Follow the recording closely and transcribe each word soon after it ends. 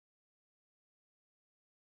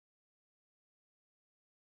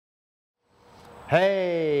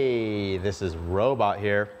Hey, this is Robot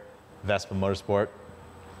here, Vespa Motorsport,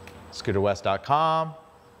 scooterwest.com.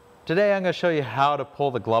 Today I'm going to show you how to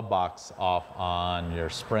pull the glove box off on your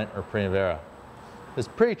Sprint or Primavera. It's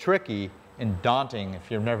pretty tricky and daunting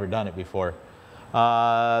if you've never done it before.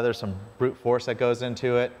 There's some brute force that goes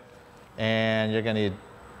into it, and you're going to need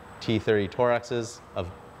T30 Torxes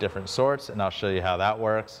of different sorts, and I'll show you how that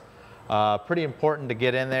works. Pretty important to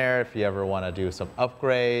get in there if you ever want to do some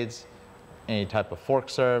upgrades, any type of fork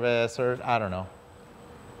service, or I don't know.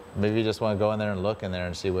 Maybe you just want to go in there and look in there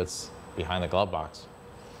and see what's behind the glove box.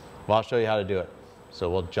 Well, I'll show you how to do it. So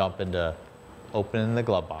we'll jump into opening the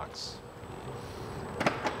glove box.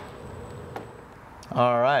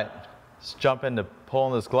 All right, let's jump into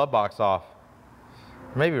pulling this glove box off.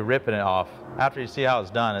 Maybe ripping it off. After you see how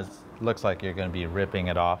it's done, it looks like you're going to be ripping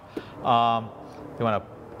it off. You want to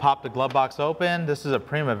pop the glove box open. This is a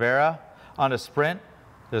Primavera. On a Sprint,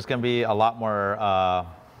 there's going to be a lot more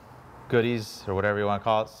goodies, or whatever you want to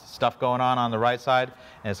call it, stuff going on the right side,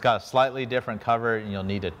 and it's got a slightly different cover, and you'll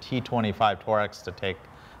need a T25 Torx to take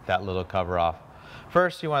that little cover off.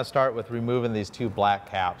 First, you want to start with removing these two black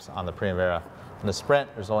caps on the Primavera. On the Sprint,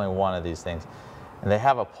 there's only one of these things, and they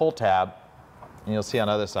have a pull tab, and you'll see on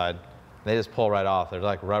the other side, they just pull right off. They're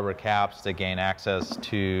like rubber caps to gain access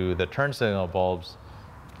to the turn signal bulbs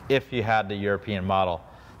if you had the European model.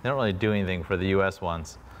 They don't really do anything for the US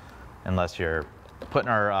ones, unless you're putting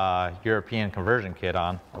our European conversion kit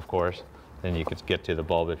on, of course. Then you could get to the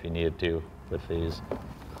bulb if you needed to with these.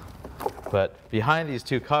 But behind these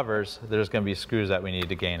two covers, there's going to be screws that we need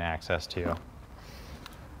to gain access to.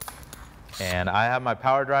 And I have my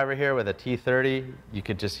power driver here with a T30. You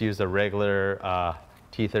could just use a regular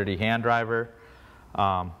T30 hand driver.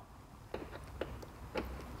 You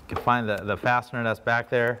can find the fastener that's back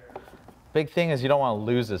there. Big thing is you don't want to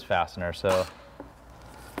lose this fastener, so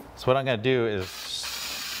what I'm going to do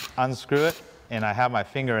is unscrew it, and I have my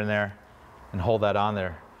finger in there and hold that on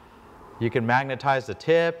there. You can magnetize the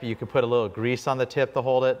tip, you can put a little grease on the tip to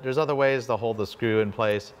hold it. There's other ways to hold the screw in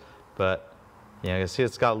place, but you know, you can see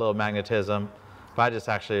it's got a little magnetism. But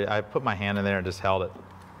I put my hand in there and just held it.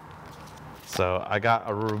 So I got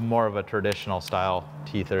more of a traditional style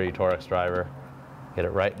T30 Torx driver. Get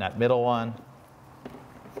it right in that middle one.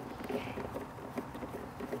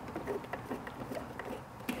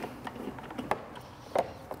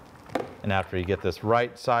 And after you get this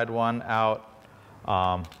right side one out,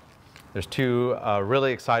 there's two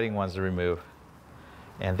really exciting ones to remove.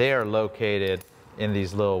 And they are located in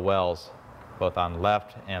these little wells, both on the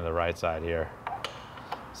left and the right side here.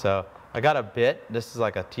 So I got a bit. This is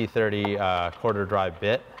like a T30 quarter drive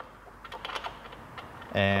bit.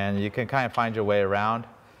 And you can kind of find your way around.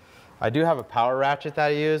 I do have a power ratchet that I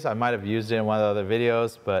use. I might have used it in one of the other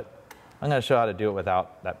videos, but I'm going to show how to do it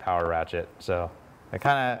without that power ratchet. So I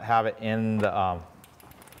kind of have it in the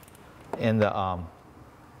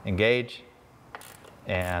engage,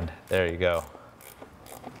 and there you go.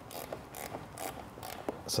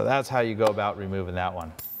 So that's how you go about removing that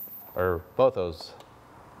one, or both those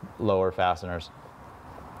lower fasteners.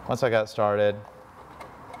 Once I got started,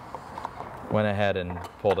 went ahead and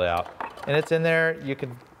pulled it out, and it's in there. You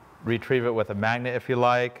can retrieve it with a magnet if you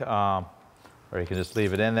like, or you can just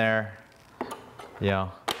leave it in there. You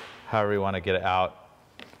know, however you want to get it out.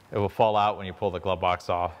 It will fall out when you pull the glove box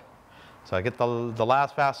off. So I get the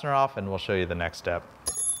last fastener off, and we'll show you the next step.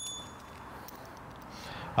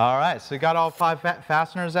 All right, so you got all 5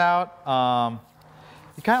 fasteners out.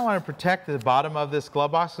 You kind of want to protect the bottom of this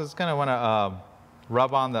glove box, because it's going to want to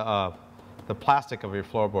rub on the plastic of your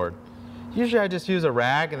floorboard. Usually I just use a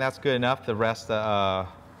rag, and that's good enough to rest the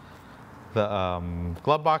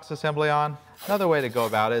glove box assembly on. Another way to go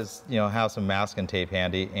about it is, you know, have some masking tape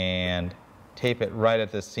handy and tape it right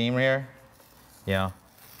at this seam here, you know,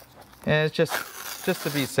 and it's just to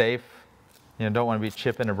be safe. You know, don't want to be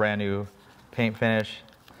chipping a brand new paint finish,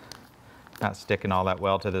 not sticking all that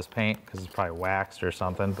well to this paint because it's probably waxed or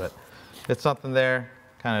something, but it's something there,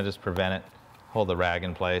 kind of just prevent it, hold the rag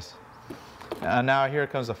in place. Now here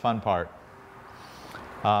comes the fun part.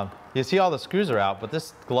 You see all the screws are out, but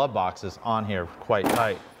this glove box is on here quite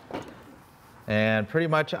tight. And pretty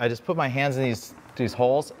much I just put my hands in these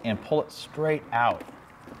holes and pull it straight out.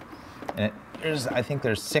 And I think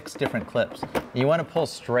there's 6 different clips. You want to pull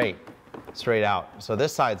straight out. So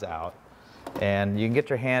this side's out, and you can get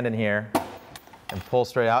your hand in here and pull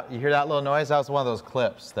straight out. You hear that little noise? That was one of those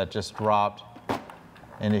clips that just dropped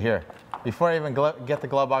into here. Before I even get the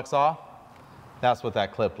glove box off, that's what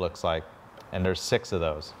that clip looks like. And there's 6 of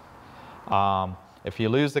those. If you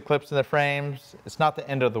lose the clips in the frames, it's not the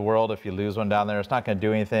end of the world if you lose one down there. It's not going to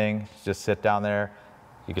do anything. Just sit down there.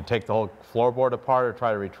 You could take the whole floorboard apart or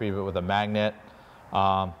try to retrieve it with a magnet.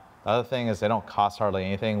 The other thing is they don't cost hardly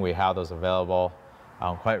anything. We have those available. I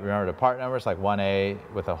don't quite remember the part numbers, like 1A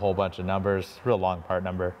with a whole bunch of numbers, real long part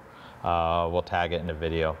number. We'll tag it in the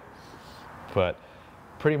video. But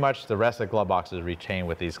pretty much the rest of the glove box is retained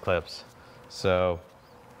with these clips. So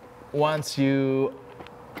once you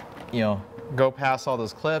go past all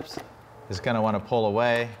those clips, it's gonna wanna pull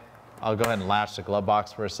away. I'll go ahead and latch the glove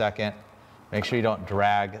box for a second. Make sure you don't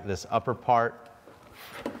drag this upper part,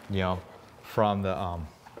 from the,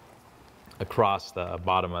 across the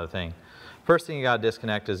bottom of the thing. First thing you gotta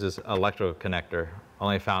disconnect is this electrical connector,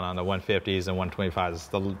 only found on the 150s and 125s. It's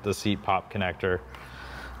the seat pop connector.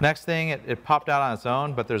 Next thing, it popped out on its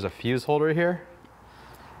own, but there's a fuse holder here.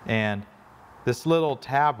 And this little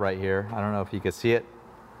tab right here, I don't know if you can see it,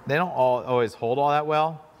 they don't always hold all that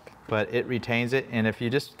well, but it retains it. And if you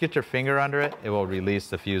just get your finger under it, it will release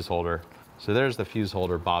the fuse holder. So there's the fuse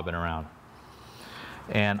holder bobbing around.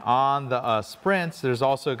 And on the Sprints, there's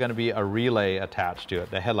also going to be a relay attached to it,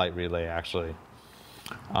 the headlight relay actually.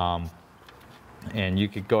 And you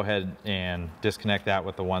could go ahead and disconnect that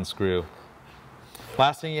with the one screw.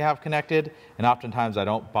 Last thing you have connected, and oftentimes I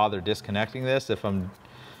don't bother disconnecting this if I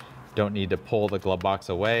don't need to pull the glove box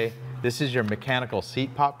away. This is your mechanical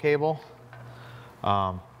seat pop cable.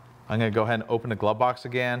 I'm going to go ahead and open the glove box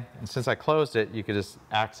again. And since I closed it, you could just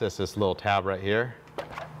access this little tab right here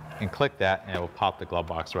and click that and it will pop the glove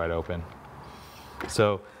box right open.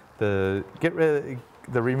 So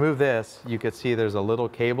remove this, you can see there's a little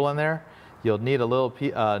cable in there. You'll need a little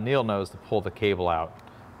needle nose to pull the cable out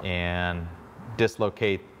and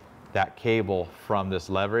dislocate that cable from this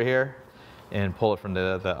lever here and pull it from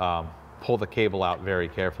pull the cable out very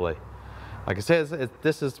carefully. Like I said,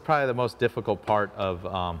 this is probably the most difficult part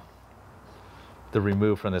of the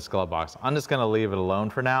remove from this glove box. I'm just going to leave it alone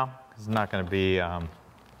for now. It's not going to be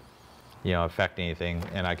affect anything,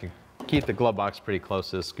 and I can keep the glove box pretty close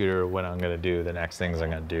to the scooter when I'm going to do the next things I'm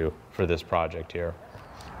going to do for this project here.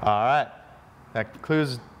 All right, that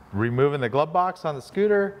concludes removing the glove box on the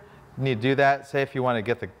scooter. You need to do that. Say if you want to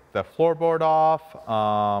get the floorboard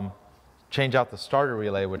off, change out the starter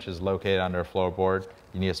relay, which is located under a floorboard.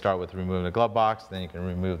 You need to start with removing the glove box, then you can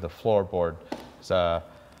remove the floorboard. There's a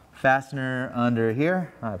fastener under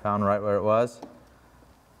here. I found right where it was.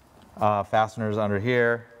 Fasteners under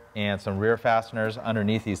here, and some rear fasteners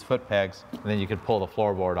underneath these foot pegs, and then you could pull the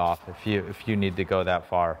floorboard off if you need to go that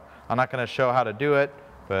far. I'm not going to show how to do it,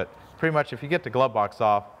 but pretty much if you get the glove box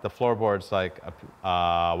off, the floorboard's like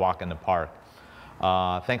a walk in the park.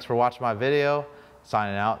 Thanks for watching my video.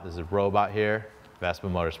 Signing out, this is Robot here, Vespa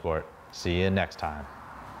Motorsport. See you next time.